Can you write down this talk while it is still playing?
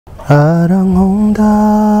arankunda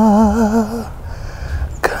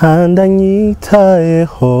kandi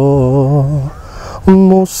anyitayeho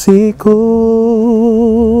umunsi kundi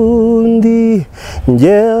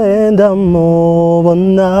njyewe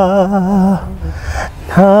ndamubona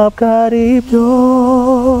ntabwo ari byo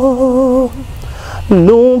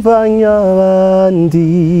numva nyabandi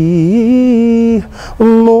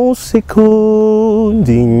umunsi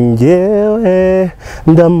kundi njyewe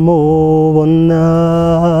ndamubona.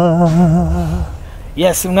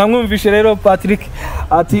 Yes, mwamwumvishe rero Patrick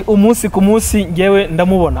ati umunsi ku munsi ngewe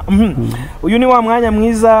ndamubona. Uyu ni wa mwanya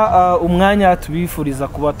mwiza, umwanya tubifuriza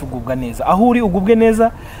kuba tugubwa neza. Aho uri ugubwe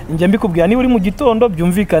neza, njye mbikubwira niba uri mu gitondo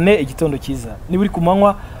byumvikane igitondo cyiza, niba uri ku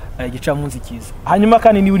manywa igicamunsi cyiza, hanyuma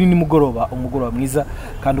kandi niba uri nimugoroba umugoroba mwiza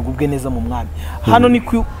kandi ugubwe neza mu mwami. Hano ni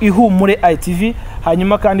ku Ihumure ITV,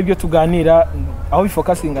 hanyuma kandi ibyo tuganira aho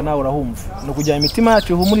bifokasinga nawe urahumva no kujya imitima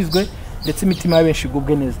yacu ihumurizwe ndetse imitima y'abenshi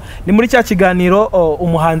igubwe neza. Ni muri cya kiganiro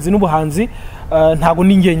umuhanzi n'ubuhanzi, ntago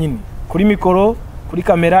ni njye nyine kuri mikoro, kuri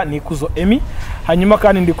kamera ni Kuzo Emi, hanyuma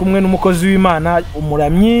kandi ndi kumwe n'umukozi w'Imana,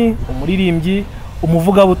 umuramyi, umuririmbyi,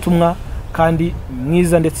 umuvugabutumwa kandi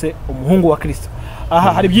mwiza ndetse umuhungu wa Kristo.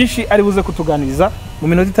 Aha hari byinshi ari buze kutuganiriza mu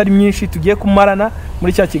minota itari myinshi tugiye kumarana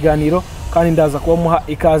muri cya kiganiro, kandi ndaza kubamuha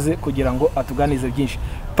ikaze kugira ngo atuganize byinshi.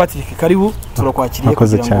 Patrick, karibu, turakwakiriye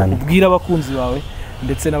kugira ngo ubwire abakunzi bawe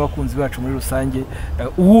ndetse n'abakunzi bacu muri rusange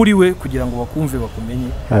uwuriwe kugira ngo bakumve bakumenye,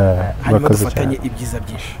 hanyuma dufatanye ibyiza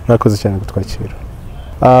byinshi. Murakoze cyane gutwakira.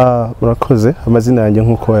 Urakoze. Amazina yanjye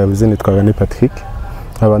nk'uko yavuze nitwa René Patrick,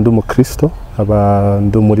 nkaba ndi umukristo, nkaba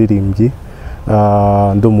ndi umuririmbyi,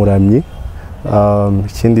 ndi umuramyi,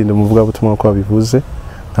 ikindi ndi umuvugabutumwa nk'uko babivuze,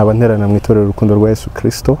 nkaba nterana mu itorero urukundo rwa Yesu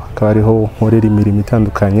Kristo, akaba ariho nkorera imirimo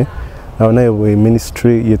itandukanye. Nkaba nayoboye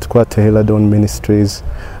ministry yitwa Teheladon Ministries,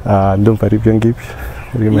 ndumva ari byo ngibyo.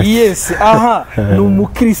 Yes, aha ni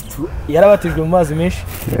umukristo yarabatijwe mu mazi menshi,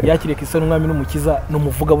 yakiriye Kristo n'umwami n'umukiza,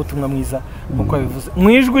 n'umuvugabutumwa mwiza nk'uko yabivuze. Mu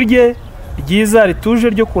ijwi rye ryiza rituje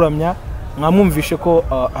ryo kuramya, mwamwumvishe ko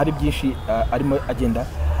hari byinshi arimo agenda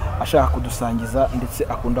ashaka kudusangiza ndetse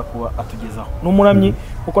akunda kuba atugezaho. N'umuramyi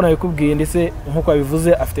uko nabikubwiye, ndetse nk'uko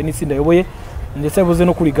yabivuze afite n'itsinda ayoboye ndetse yavuze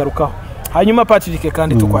no kurigarukaho. Hanyuma Patrick,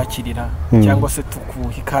 kandi tukwakirira cyangwa se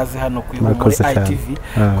tukuha ikaze hano ku Ihumure ITV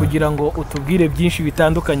kugira ngo utubwire byinshi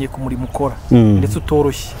bitandukanye ku murimo ukora ndetse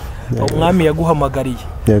utoroshye. Umwami yaguhamagariye,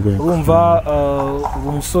 urumva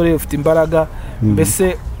umusore ufite imbaraga,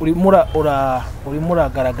 mbese urimo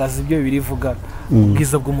uragaragaza ibyo birivuga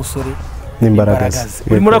ubwiza bw'umusore n'imbaraga,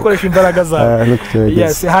 urimo urakoresha imbaraga zawe.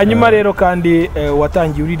 Yes, hanyuma rero kandi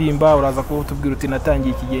watangiye uririmba, uraza kuba utubwira uti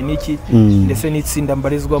natangiye iki gihe n'iki ndetse n'itsinda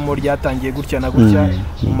mbarizwamo ryatangiye gutya na gutya,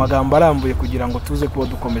 mu magambo arambuye kugira ngo tuze kuba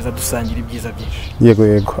dukomeza dusangira ibyiza byinshi. Yego.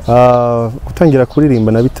 Gutangira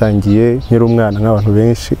kuririmba nabitangiye nkiri umwana nk'abantu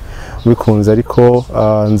benshi bikunze, ariko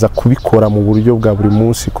nza kubikora mu buryo bwa buri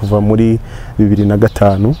munsi kuva muri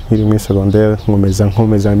 2005 nkiri muri secondaire,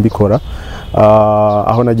 nkomeza mbikora,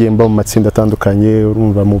 aho nagiye mba mu matsinda atandukanye,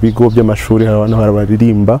 urumva mu bigo by'amashuri hari abantu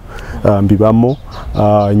baririmba, mbibamo.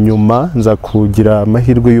 Nyuma nza kugira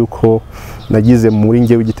amahirwe yuko nagize muri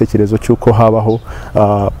ngewe igitekerezo cyuko habaho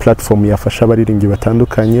platform yafasha abaririmbyi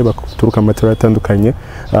batandukanye baturuka mu matorero atandukanye,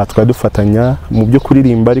 twadufatanya mu byo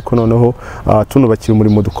kuririmba, ariko noneho tunubakira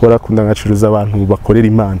umurimo dukora ku ndangagaciro z'abantu bakorera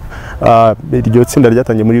Imana. Iryo tsinda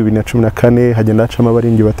ryatangiye muri 2014, hagenda hacamo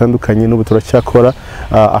abaririmbyi batandukanye, n'ubu turacyakora.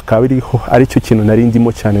 Akaba ari cyo kintu nari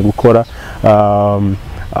ndimo cyane gukora,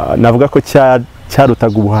 navuga ko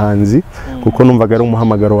cyarutaga ubuhanzi, kuko numvaga ari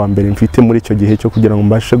umuhamagaro wa mbere mfite muri icyo gihe cyo kugira ngo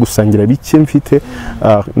mbashe gusangira bike mfite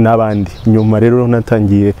n'abandi. Nyuma rero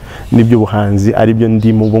natangiye n'iby'ubuhanzi, ari byo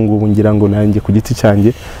ndimo ubu ngubu, ngira ngo nanjye ku giti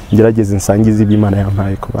cyanjye ngerageze nsangize iby'Imana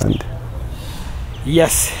yampaye ku bandi.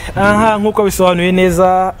 Yes, aha nk'uko bisobanuye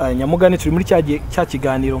neza Nyamugani, turi muri cya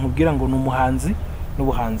kiganiro nkubwira ngo ni umuhanzi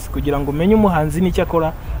n'ubuhanzi, kugira ngo umenye umuhanzi n'icyo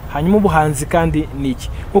akora, hanyuma ubuhanzi kandi niki.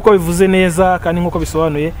 Nk'uko bivuze neza kandi nk'uko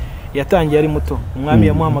bisobanuye, yatangiye ari muto, umwami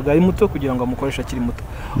yamuhamagara ari muto kugira ngo amukoreshe akiri muto.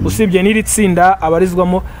 Usibye n'iri tsinda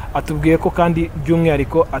abarizwamo, atubwiye ko kandi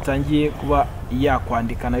by'umwihariko atangiye kuba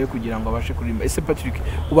yakwandika nayo kugira ngo abashe kuririmba. Ese Patrick,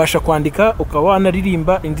 ubasha kwandika ukaba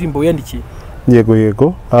wanaririmba indirimbo wiyandikiye?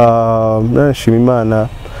 Yego. Nashima Imana,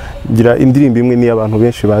 ngira indirimbo imwe ni abantu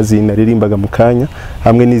benshi bazi naririmbaga mu kanya,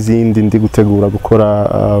 hamwe n'izindi ndi gutegura gukora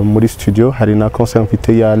muri studio. Hari na concert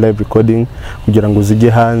mfite ya live recording kugira ngo zijye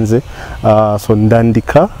hanze, so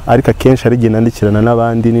ndandika, ariko akenshi ari gihe nandikirana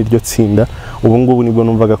n'abandi n'iryo tsinda. Ubu ngubu nibwo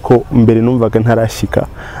numvaga ko mbere numvaga ntarashyika,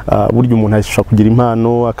 buryo umuntu ashobora kugira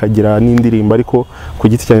impano akagira n'indirimbo, ariko ku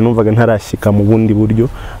giti cyane numvaga ntarashyika mu bundi buryo.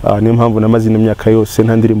 Niyo mpamvu namaze imyaka yose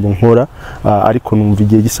nta ndirimbo nkora, ariko numva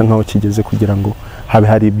igihe gisa nkaho kigeze kugira ngo habe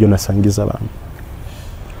hari ibyo nasangiza abantu.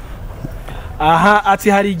 Aha ati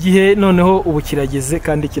hari igihe noneho ubu kirageze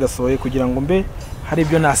kandi kirasohoye kugira ngo mbe hari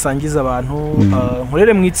ibyo nasangiza abantu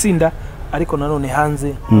nkorere mu itsinda ariko nanone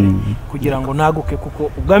hanze kugira ngo naguke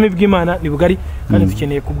kuko ubwami bw'Imana ni bugari kandi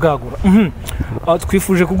dukeneye kubwagura.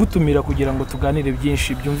 Twifuje kugutumira kugira ngo tuganire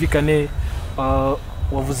byinshi byumvikane.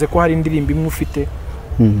 Wavuze ko hari indirimbo imwe ufite,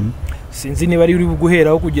 sinzi niba ari uri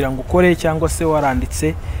guheraho kugira ngo ukore cyangwa se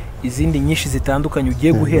waranditse izindi nyinshi zitandukanye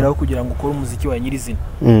ugiye guheraho kugira ngo ukore umuziki wa nyirizina.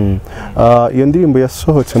 Iyo ndirimbo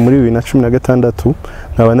yasohotse muri 2016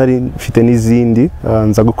 nkaba nari mfite n'izindi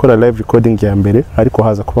nza gukora live recording ya mbere ariko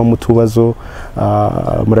haza kuba mu tubazo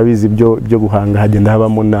murabizi byo guhanga hagenda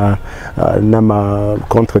habamo n'ama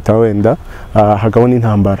contre wenda hagabo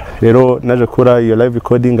n'intambara. Rero naje kora iyo live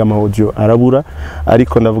recording ama audio arabura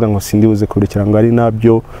ariko ndavuga ngo sindibuze kurekera ngo ari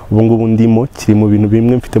nabyo ubu ngubu ndimo kiri mu bintu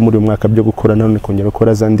bimwe mfite muri uyu mwaka byo gukora none kongera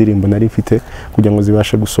gukora za ndirimbo nari mfite kugira ngo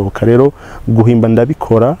zibashe gusohoka. Rero guhimba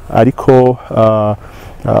ndabikora ariko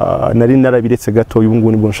nari narabiretse gato ubu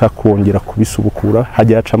ngubu nibwo nshaka kongera kubisubukura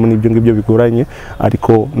hajya hacamo n'ibyo ngibyo bigoranye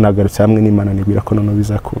ariko nagarutse hamwe n'Imana nibwira ko none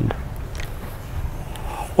bizakunda.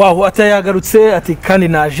 Wow, atayagarutse ati kandi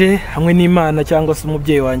naje hamwe n'Imana cyangwa se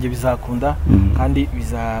umubyeyi wanjye bizakunda kandi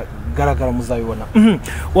bizagaragara muzabibona.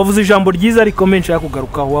 Wavuze ijambo ryiza ariko menshi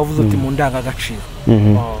yakugarukaho wavuze ati mu ndanga Gaciro.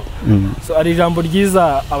 So ari ijambo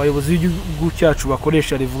ryiza abayobozi b'igihugu cyacu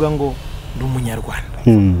bakoresha rivuga ngo ndi umunyarwanda.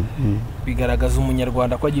 Bigaragaza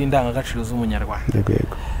umunyarwanda ko agira indangagaciro z'umunyarwanda. Yego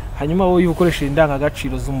yego. Hanyuma wowe ukoresha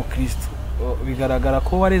indangagaciro z'umukristo bigaragara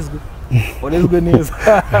ko warezwe neza.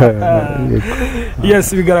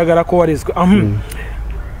 Yes, bigaragara ko warezwe.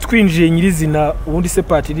 Twinjiye nyirizina ubundi se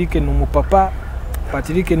Patrick ni umupapa,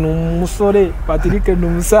 Patrick ni umusore, Patrick ni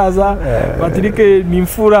umusaza, Patrick ni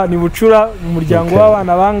imfura, ni bucura mu muryango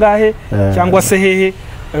w'abana bangahe cyangwa se hehe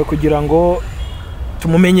kugira ngo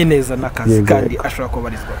tumumenye neza nakazi kandi ashobora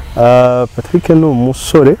kubarizwa. Patrick ni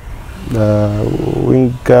umusore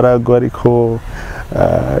w'ingaragu ariko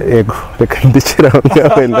ego reka ndekera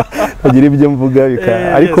ngaho nagira ibyo mvuga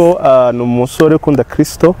bika ariko ni umusore ukunda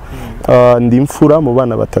Kristo, ndi imfura mu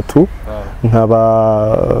bana batatu nkaba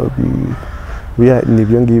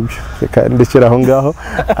nibyo ngibyo reka ndekera aho ngaho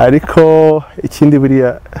ariko ikindi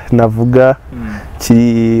buriya navuga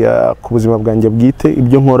kiri ku buzima bwanjye bwite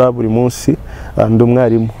ibyo nkora buri munsi ndi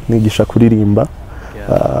umwarimu nigisha kuririmba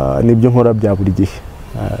nibyo nkora bya buri gihe.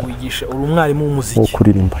 Wigisha uri umwarimu w'umuziki wo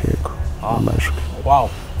kuririmba yego amajwi. Wow,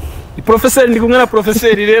 ni professeur ndi kumwe na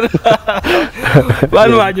professeur rero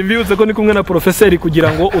bantu baje mbibutse ko ndi kumwe na professeur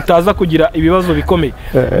kugira ngo utaza kugira ibibazo bikomeye.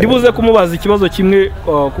 Ndibuze kumubaza ikibazo kimwe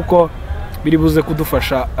kuko biribuze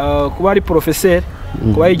kudufasha kuba ari professeur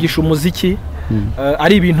kuba yigisha umuziki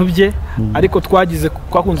ari ibintu bye ariko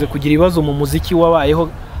twakunze kugira ibibazo mu muziki wabayeho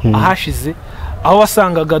ahashize aho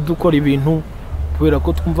wasangaga dukora ibintu kubera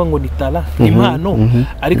ko twumva ngo ni talent impano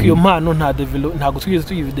ariko iyo mpano ntago twigeze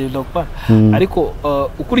tuyidevelopa ariko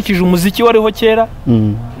ukurikije umuziki wariho kera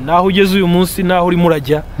naho ugeze uyu munsi naho uri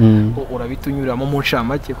murajya urabitunyuramo mu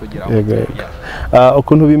ncamake kugira ngo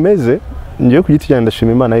ukuntu bimeze. Ngiye ku giti cyane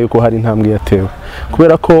ndashima Imana yuko hari intambwe yatewe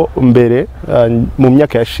kubera ko mbere mu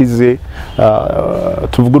myaka yashize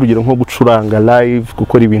tuvuga urugero nko gucuranga live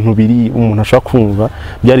gukora ibintu biri umuntu ashaka kumva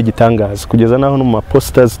byari gitangaza kugeza naho no mu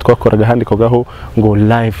posters twakoraga handikagaho ngo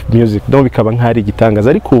live music donc bikaba nk'ari gitangaza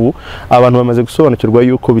ariko ubu abantu bamaze gusobanukirwa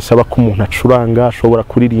yuko bisaba ko umuntu acuranga ashobora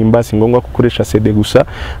kuririmba si ngombwa gukoresha CD gusa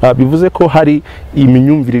bivuze ko hari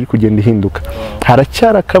imyumvire iri kugenda ihinduka.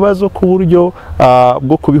 Haracyara akabazo ku buryo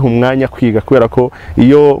bwo kubiha umwanya kwiga kubera ko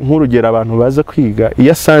iyo nk'urugero abantu baza kwiga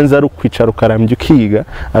iyo asanze ari ukwicara ukarambye ukiga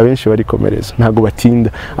abenshi barikomereza ntago batinda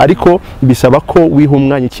ariko bisaba ko wiha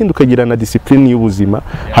umwanya ikindi ukagira na discipline y'ubuzima.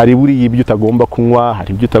 Hari buri ibyo utagomba kunywa,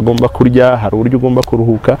 hari ibyo utagomba kurya, hari uburyo ugomba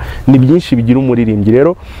kuruhuka, ni byinshi bigira umuririmbyi.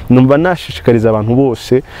 Rero numva nashishikariza abantu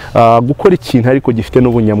bose gukora ikintu ariko gifite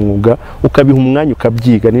n'ubunyamwuga ukabiha umwanya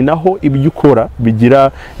ukabyiga, ni naho ibyo ukora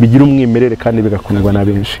bigira umwimerere kandi bigakundwa na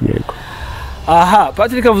benshi. Yego. Aha,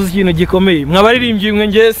 Patrick avuze ikintu gikomeye. Mwabaririmbyi mwe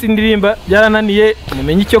ngiye sindirimba byarananiye,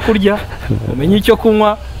 mumenye icyo kurya, mumenye icyo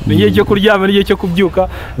kunywa, mumenye icyo kurya, mumenye icyo kubyuka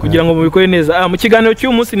kugira ngo mubikore neza. Mu kiganiro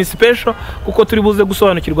cy'uyu munsi ni special kuko turi buze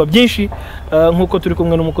gusobanukirwa byinshi nkuko turi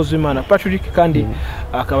kumwe n'umukozi w'Imana Patrick kandi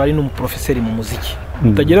akaba ari n'umuprofesseur mu muziki.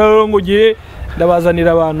 Mutagira rero ngo giye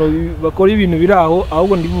ndabazanira abantu bakora ibintu biraho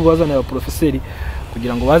ahubwo ndi bubazanira abaprofesseur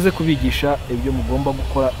kugira ngo baze kubigisha ibyo mugomba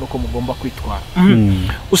gukora nuko mugomba kwitwara.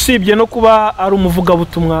 Usibye no kuba ari umuvuga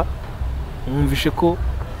butumwa mwumvishe ko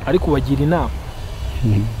ari kubagira inama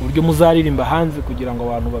uburyo muzaririmba hanze kugira ngo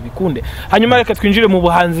abantu babikunde. Hanyuma reka twinjire mu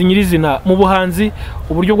buhanzi nyirizina. Mu buhanzi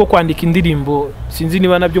uburyo bwo kwandika indirimbo sinzi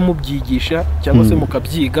niba nabyo mubyigisha cyangwa se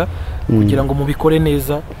mukabyiga kugira ngo mubikore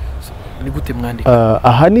neza. Ni gute mwandika?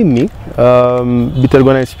 Ahanini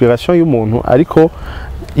biterwa na inspiration y'umuntu, ariko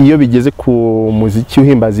iyo bigeze ku muziki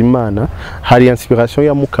uhimbaza Imana hari inspiration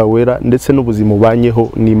ya Mwuka Wera ndetse n'ubuzima ubanyeho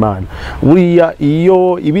n'Imana. Buriya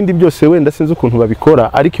iyo ibindi byose wenda sinzi ukuntu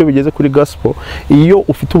babikora, ariko iyo bigeze kuri gospel, iyo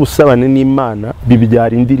ufite ubusabane n'Imana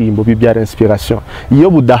bibyara indirimbo, bibyara inspiration. Iyo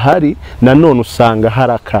budahari nanone usanga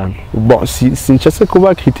hari akantu. Bon, sinchase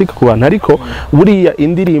kuba critique ku bantu, ariko buriya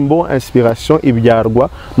indirimbo inspiration ibyarwa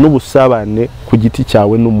n'ubusabane ku giti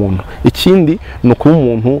cyawe n'umuntu. Ikindi ni ukuba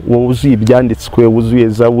umuntu wuzuye ibyanditswe,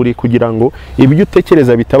 wuzuye Zaburi, kugira ngo ibyo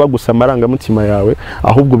utekereza bitaba gusa amarangamutima yawe,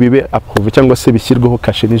 ahubwo bibe approve cyangwa se bishyirweho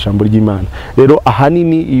kashe n'ijambo ry'Imana. Rero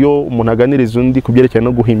ahanini iyo umuntu aganiriza undi kubyerekeye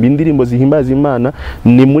no guhimba indirimbo zihimbaza Imana,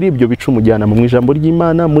 ni muri ibyo bica umujyana mu ijambo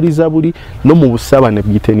ry'Imana, muri Zaburi no mu busabane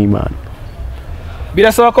bwite n'Imana.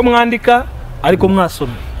 Birasaba ko mwandika ariko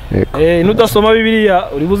mwasoma. Nudasoma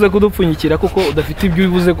Bibiliya uribuze kudupfunyikira kuko udafite ibyo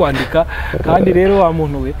ubibuze kwandika. Kandi rero wa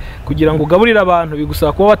muntu we, kugira ngo ugaburire abantu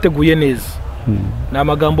bigusaba kuba wateguye neza. Ni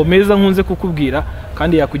amagambo meza nkunze kukubwira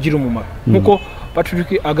kandi yakugira umumaro. Nkuko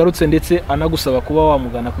Patrick agarutse ndetse anagusaba kuba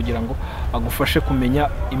wamugana kugira ngo agufashe kumenya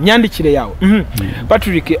imyandikire yawe.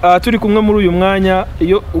 Patrick, turi kumwe muri uyu mwanya,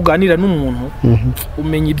 iyo uganira n'umuntu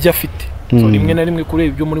umenya ibyo afite. So rimwe na rimwe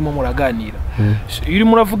kureba ibyo murimo muraganira. Iyo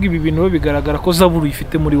urimo uravuga ibi bintu bigaragara ko Zaburi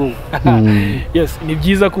ifite muri wowe. Yes, ni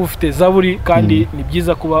byiza kuba ufite Zaburi kandi ni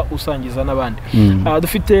byiza kuba usangiza n'abandi.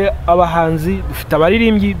 Dufite abahanzi, dufite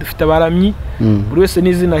abaririmbyi, dufite abaramyi, buri wese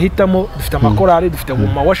n'izina hitamo, dufite amakorali, dufite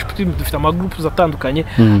ama worship team, dufite ama groups atandukanye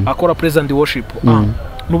akora praise and worship.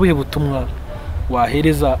 Nubuhe butumwa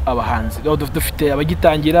wahereza abahanzi? Dufite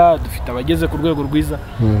abagitangira, dufite abageze ku rwego rwiza.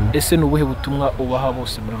 Ese nubuhe butumwa ubaha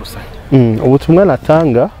bose muri rusange? Ubutumwa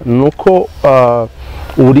natanga nuko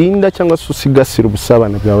urinda cyangwa se usigasira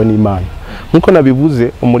ubusabane bwawe n'Imana. Nkuko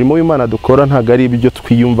nabivuze, umurimo w'Imana dukora ntago ari ibyo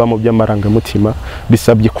twiyumvamo by'amarangamutima,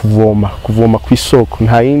 bisabye kuvoma ku isoko.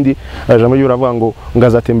 Nta yindi jambo y'uravuga ngo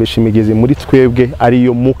ngazatembesha imigezi muri twebwe,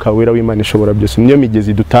 ariyo Mwuka Wera w'Imana ishobora byose, niyo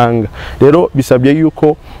migezi dutanga. Rero bisabye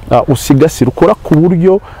yuko usigasira, ukora ku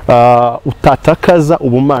buryo utatakaza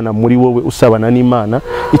ubumana muri wowe usabana n'Imana.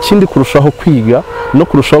 Ikindi kurushaho kwiga no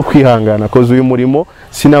kurushaho kwihangana, koze uyu murimo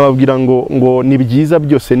sinababwira ngo ni byiza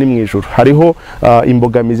byose ni mu ijuru. Hariho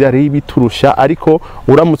imbogamizi, hariho ibiturusha, ariko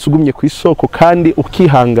uramutse ugumye ku isoko kandi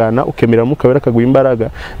ukihangana ukemera Mwuka Wera akaguha imbaraga,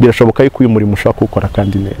 birashoboka yuko uyu murimo ushaka gukora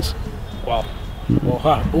kandi neza.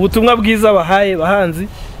 Ubutumwa bwiza bahaye bahanzi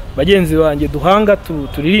bagenzi banjye duhanga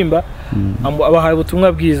turirimba, abahaye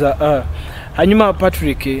ubutumwa bwiza. Hanyuma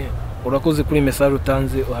Patrick, urakoze kuri message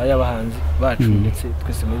utanze uhaye abahanzi bacu ndetse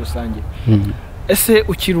twese muri rusange. Ese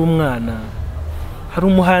ukiri umwana, hari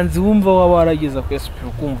umuhanzi wumva wa warageza ku SP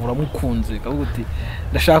ukumva uramukunze kavuga uti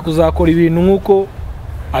ndashaka kuzakora ibintu nkuko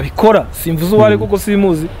abikora, simvuze uware kuko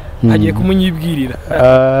simuzi, hagiye kumunyibwirira?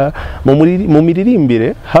 Mu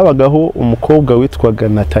miririmbire habagaho umukobwa witwaga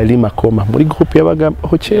Nathalie Makoma, muri groupe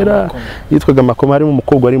yabagaho kera yitwaga Makoma. Harimo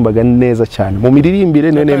umukobwa warimbaga neza cyane mu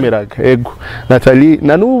miririmbire, niwe nemeraga. Ego Nathalie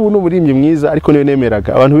na n'ubu n'umurimbyi mwiza, ariko niwe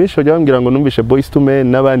nemeraga. Abantu benshi bajya bambwira ngo numvishe Boys to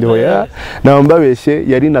Men n'abandi hoya, naho mbabeshye,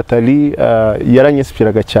 yari Nathalie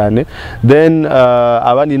yaranyinspiraga cyane. Then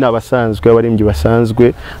abandi nabasanzwe, abarimbyi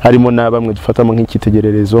basanzwe, harimo na bamwe dufatamo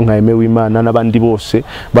nk'ikitegererezo nka Aime w'Imana n'abandi bose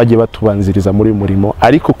bagiye batubanziriza muri murimo,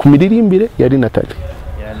 ariko ku miririmbire yari Nathalie.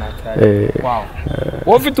 Wow.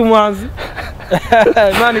 Wofite umuhanzi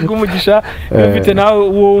Imana igumugisha, ufite nawe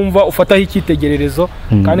wumva ufataho ikitegererezo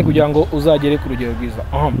kandi kugira ngo uzagere ku rugero rwiza.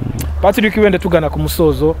 Patrick, wenda tugana ku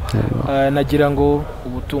musozo, nagira ngo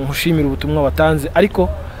ubutumwa ubutumwa watanze, ariko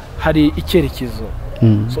hari icyerekezo.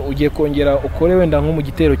 So ugiye kongera ukore wenda nko mu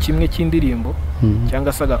gitero kimwe cy'indirimbo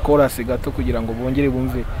cyangwa se agakorasi gato kugira ngo bongere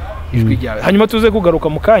bumve ijwi ryawe, hanyuma tuze kugaruka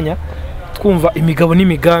mu kanya twumva imigabo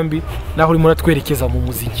n'imigambi naho urimo uratwerekeza mu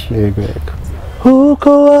muziki. Yego.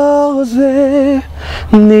 Uko wahoze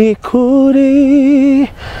ni kuri,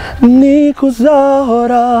 ni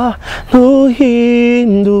kuzahora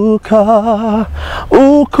ntuhinduka.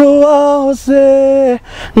 Uko wahoze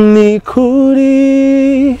ni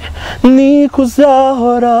kuri, ni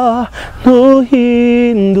kuzahora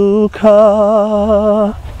ntuhinduka.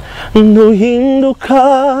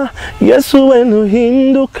 Ntuhinduka Yesu, we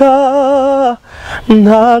ntuhinduka,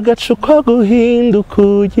 nta gacu ko guhinduka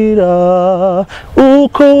ugira.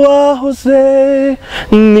 Uko wahoze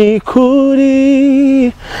ni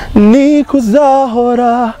kuri, ni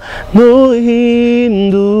kuzahora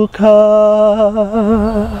ntuhinduka.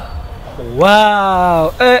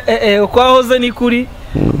 wow uko wahoze ni kuri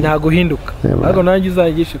naguhinduka ariko nanjye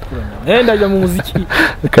uzayigishe kurana ndajya mu muziki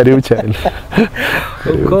karibu cyane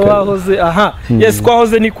uko wahoze yes ko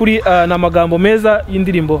wahoze ni kuri n'amagambo meza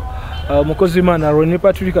y'indirimbo umukozi w'Imana René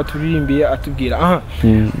Patrick aturirimbiye atubwira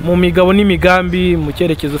mu migabo n'imigambi mu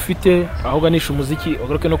cyerekezo ufite aho ganisha umuziki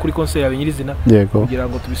ugaruke no kuri concert yawe nyirizina kugira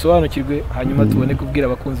ngo tubisobanukirwe hanyuma tubone kubwira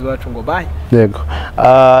abakunzi bacu ngo bye yego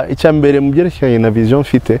icya mbere mu byerekeranye na vision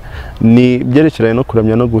mfite ni byerekeranye no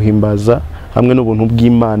kuramya no guhimbaza hamwe n'ubuntu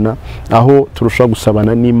bw'Imana aho turushaho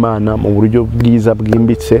gusabana n'Imana mu buryo bwiza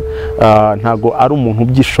bwimbitse ntago ari umuntu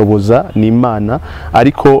byishoboza n'Imana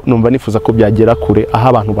ariko numva nifuza ko byagera kure aho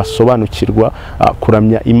abantu basobanukirwa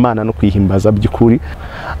kuramya Imana no kwihimbaza by'ukuri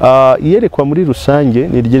iyerekwa muri rusange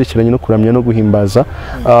ni ryerekeranye no kuramya no guhimbaza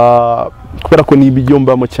kubera ko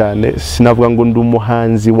nibiyombamo cyane sinavuga ngo ndi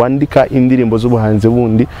umuhanzi wandika indirimbo z'ubuhanzi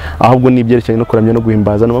bundi ahubwo nibyerekeranye no kuramya no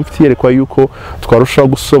guhimbaza no mfite yerekwa yuko twarushaho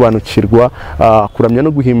gusobanukirwa kuramya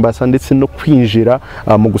no guhimbaza ndetse no kwinjira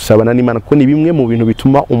mu gusabana n'Imana kuko ni bimwe mu bintu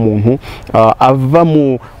bituma umuntu ava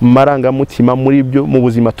mu marangamutima muri byo mu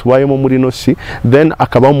buzima tubayemo muri nosi then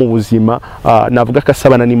akabaho mu buzima navuga ko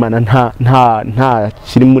asabana n'Imana nta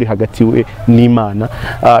kiri muri hagati we n'Imana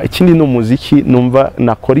ikindi no muziki numva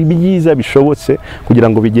nakora ibyiza bishobotse kugira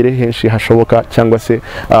ngo bigere henshi hashoboka cyangwa se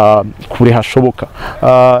kure hashoboka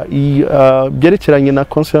byerekeranye na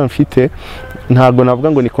concert mfite ntago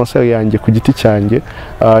navuga ngo ni concert yanjye ku giti cyanjye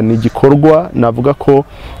ni igikorwa navuga ko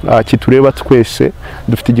kitureba twese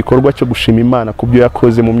dufite igikorwa cyo gushima Imana ku byo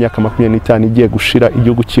yakoze mu myaka 25 igiye gushira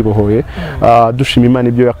igihugu kibohoye dushima Imana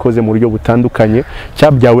ibyo yakoze mu buryo butandukanye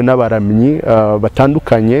cyabyawe n'abaramyi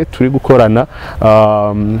batandukanye turi gukorana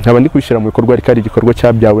nkaba ndi kwishyira mu bikorwa ari igikorwa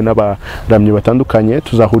cyabyawe n'abaramyi batandukanye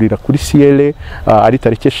tuzahurira kuri CL ari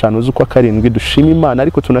tariki 5 z'ukwa karindwi dushima Imana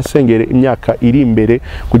ariko tunasengere imyaka iri imbere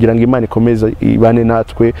kugira ngo Imana ikomeze ibane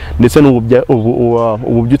natwe ndetse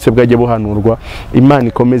ububyutse bwajye buhanurwa Imana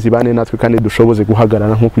ikomeze ibane natwe kandi dushoboze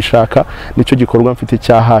guhagarara nk'uko ishaka nicyo gikorwa mfite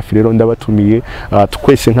cya hafi rero ndabatumiye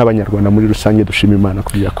twese nk'abanyarwanda muri rusange dushima Imana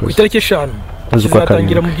ku byakoze itariki 5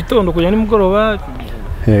 zizatangira mu gitondo kujya nimugoroba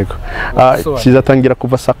yego kizatangira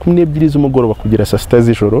kuva saa 12 z'umugoroba kugera saa 6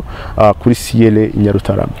 z'ijoro kuri CL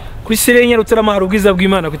Nyarutarama kuri CL Nyarutarama hari ubwiza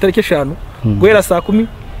bw'Imana ku itariki 5 guhera saa 10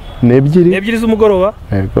 n'ebyiri z'umugoroba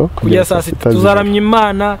yego kugera saa 6 tuzaramya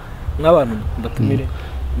Imana n'abantu ndatumire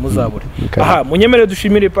muzabure munyemere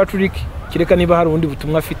dushimire Patrick kireka niba hari undi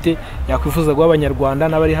butumwa afite yakwifuza guha abanyarwanda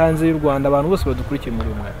n'abari hanze y'u Rwanda abantu bose badukurikiye muri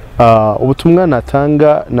umwe ubutumwa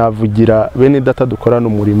natanga navugira bene data dukorana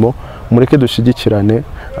umurimo mureke dushigikirane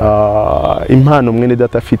impano mwene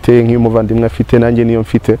data afite nk'umuvandimwe afite nanjye niyo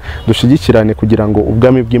mfite dushigikirane kugira ngo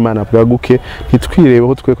ubwami bw'Imana bwaguke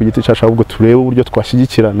ntitwirebeho twe ku giti cyacu ahubwo turebe uburyo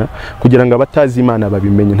twashigikirana kugira ngo abatazi Imana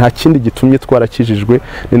babimenye nta kindi gitumye twarakijijwe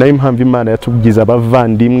ni nayo impamvu Imana yatubwiza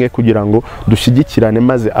abavandimwe kugira ngo dushigikirane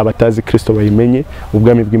maze abatazi Kristo bayimenye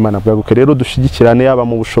ubwami bw'Imana bwaguke rero dushigikirane yaba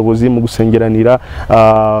mu bushobozi mu gusengeranira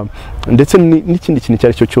ndetse n'ikindi kintu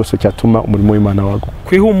cyari cyo cyose cyatuma umurimo w'Imana waguka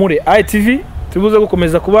kwihumure ITV tubuze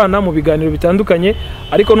gukomeza kubana mu biganiro bitandukanye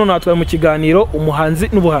ariko none natwaye mu kiganiro umuhanzi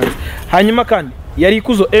n'ubuhanzi hanyuma kandi yari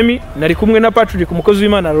ikuzo Emmy nari kumwe na Patrick umukozi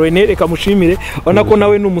w'Imana René reka mushimire ubona ko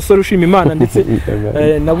nawe n'umusore ushima Imana ndetse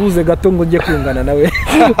nabuze gato ngo njye kwungana nawe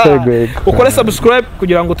ukore subscribe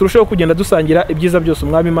kugira ngo turusheho kugenda dusangira ibyiza byose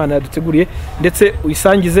umwami Imana yaduteguriye ndetse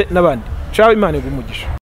uyisangize n'abandi ciao Imana igumugisha